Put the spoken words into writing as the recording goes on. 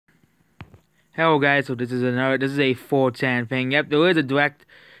Hello guys, so this is a 4chan thing. Yep, there is a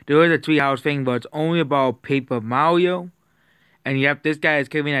Treehouse thing, but it's only about Paper Mario. And yep, this guy is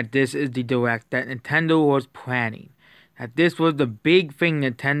claiming that this is the direct that Nintendo was planning. That this was the big thing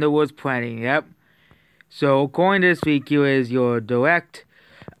Nintendo was planning, yep. So according to this week, here is your direct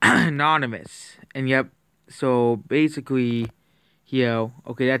anonymous. And yep, so basically,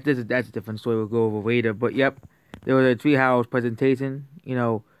 okay, that's a different story we'll go over later. But yep, there was a Treehouse presentation,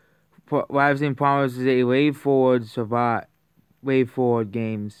 what I've seen promises a way forward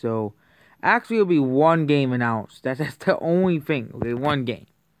game. So actually it'll be one game announced. That's the only thing. Okay, one game.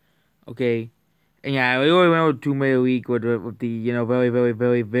 Okay. And yeah, we already went with 2 million week with the very, very,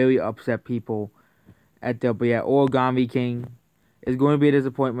 very, very upset people at the Origami King is going to be a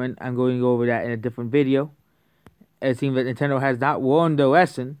disappointment. I'm going to go over that in a different video. It seems that Nintendo has not learned the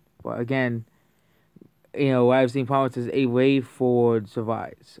lesson, but again, what I've seen promises a way forward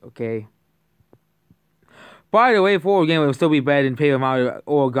survives, okay? By the way forward game will still be better than Paper Mario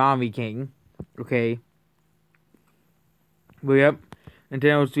Origami King, okay? But yep,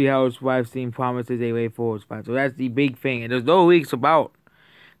 Nintendo's Treehouse I've seen promises a way forward survive. So that's the big thing. And there's no leaks about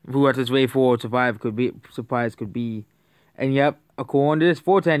who this way forward survive could be. And yep, according to this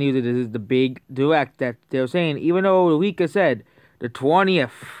 4chan user, this is the big direct that they're saying, even though the leaker said the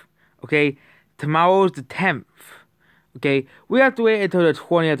 20th, okay? Tomorrow's the 10th. Okay, we have to wait until the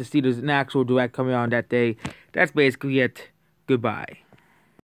 20th to see there's an actual direct coming on that day. That's basically it. Goodbye.